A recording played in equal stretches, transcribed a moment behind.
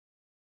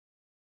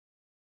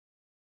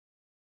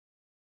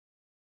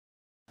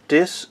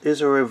This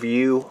is a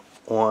review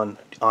on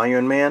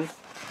Iron Man,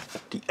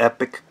 the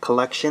Epic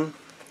Collection,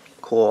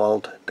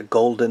 called The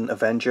Golden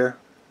Avenger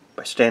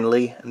by Stan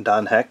Lee and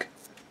Don Heck.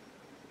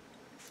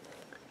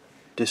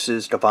 This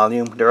is the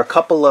volume. There are a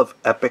couple of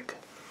Epic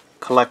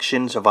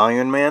collections of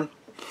Iron Man,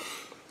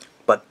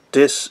 but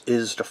this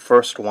is the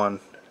first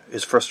one,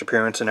 his first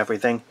appearance and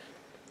everything.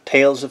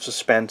 Tales of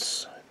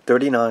Suspense,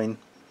 39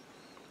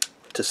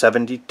 to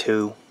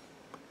 72.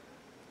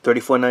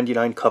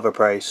 $34.99 cover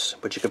price,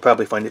 but you could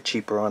probably find it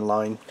cheaper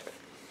online.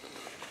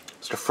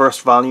 It's the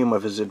first volume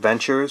of his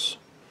adventures.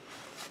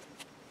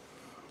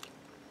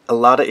 A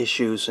lot of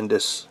issues in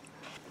this.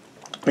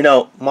 You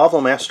know, Marvel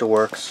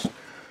Masterworks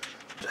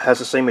has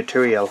the same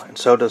material, and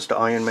so does the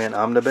Iron Man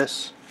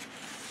Omnibus.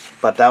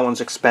 But that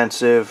one's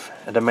expensive,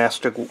 and the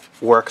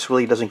Masterworks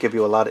really doesn't give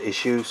you a lot of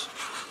issues.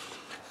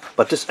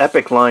 But this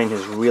Epic line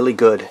is really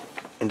good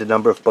in the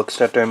number of books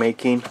that they're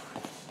making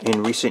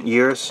in recent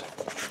years.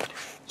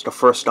 It's the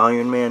first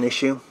Iron Man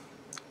issue,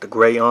 the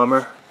gray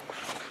armor,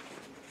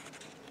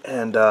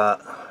 and the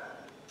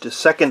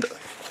second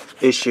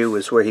issue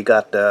is where he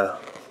got the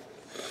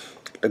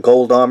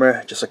gold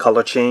armor, just a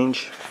color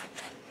change.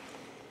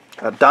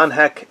 Don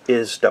Heck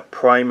is the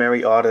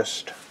primary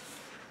artist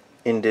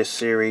in this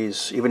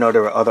series, even though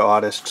there are other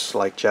artists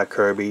like Jack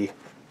Kirby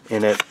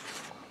in it.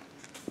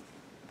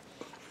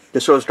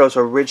 This was those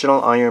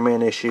original Iron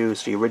Man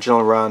issues, the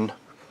original run.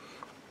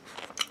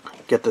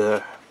 Get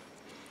the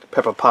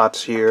Pepper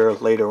Potts here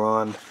later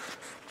on.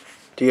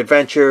 The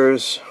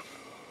adventures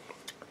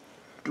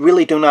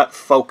really do not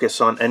focus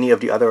on any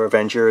of the other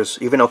Avengers,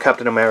 even though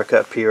Captain America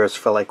appears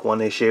for like one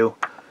issue.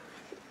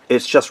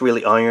 It's just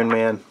really Iron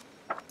Man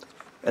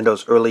and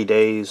those early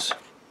days.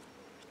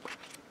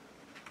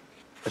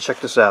 And check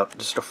this out.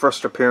 This is the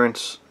first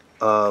appearance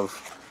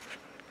of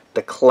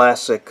the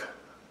classic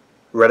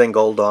red and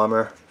gold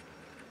armor.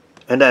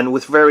 And then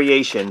with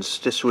variations,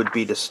 this would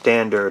be the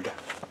standard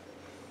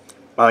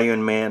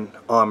Iron Man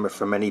armor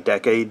for many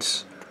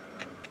decades.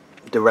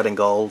 The red and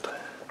gold,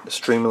 the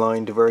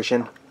streamlined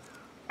version.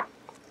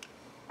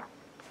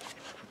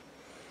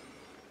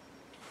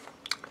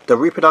 The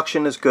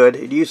reproduction is good.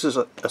 It uses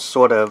a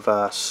sort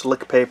of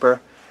slick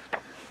paper.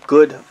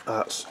 Good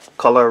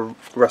color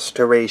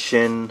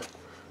restoration.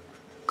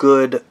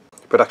 Good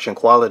production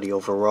quality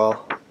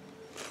overall.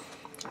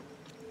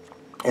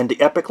 And the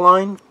Epic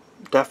line,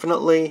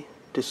 definitely,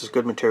 this is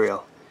good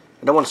material.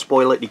 I don't want to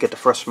spoil it. You get the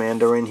first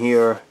Mandarin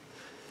here.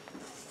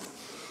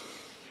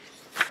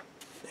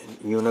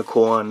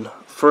 Unicorn,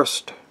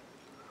 first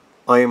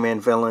Iron Man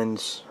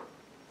villains.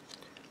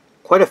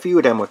 Quite a few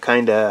of them were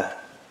kind of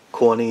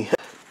corny,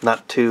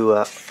 not too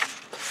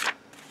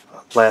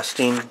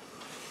lasting.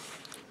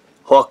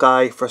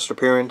 Hawkeye, first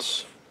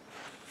appearance,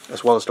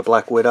 as well as the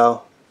Black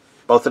Widow.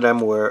 Both of them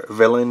were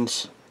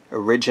villains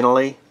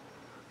originally,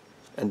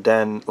 and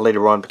then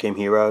later on became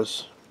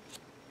heroes.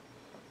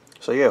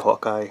 So yeah,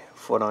 Hawkeye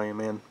fought Iron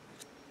Man.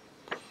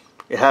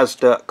 It has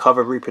the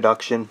cover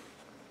reproduction.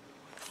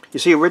 You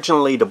see,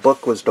 originally the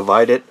book was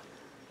divided,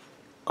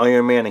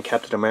 Iron Man and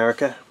Captain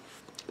America,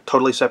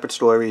 totally separate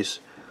stories.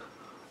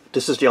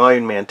 This is the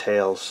Iron Man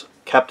tales.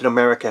 Captain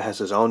America has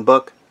his own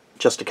book,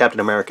 just the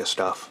Captain America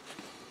stuff.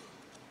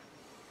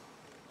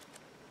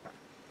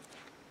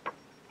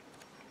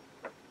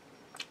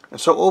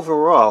 And so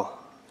overall,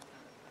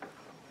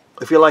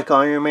 if you like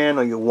Iron Man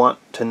or you want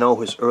to know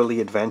his early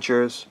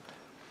adventures,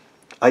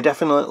 I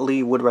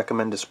definitely would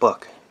recommend this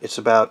book. It's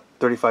about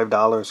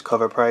 $35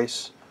 cover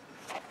price.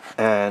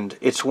 And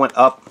it's went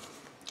up.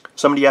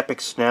 Some of the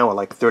epics now are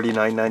like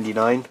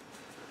 $39.99,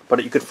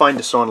 but you could find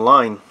this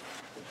online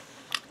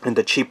in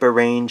the cheaper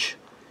range.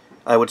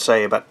 I would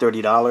say about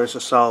 $30 or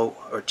so,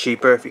 or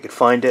cheaper if you could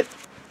find it.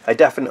 I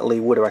definitely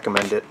would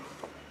recommend it.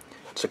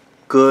 It's a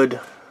good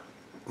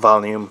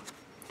volume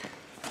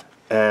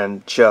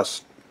and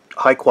just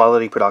high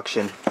quality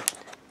production.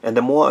 And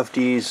the more of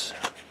these,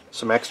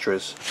 some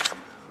extras,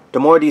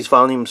 the more of these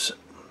volumes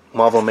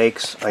Marvel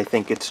makes, I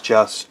think it's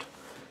just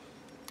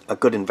a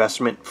good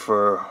investment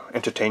for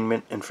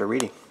entertainment and for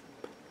reading.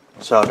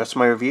 So that's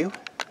my review.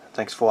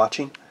 Thanks for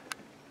watching,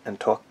 and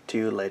talk to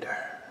you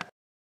later.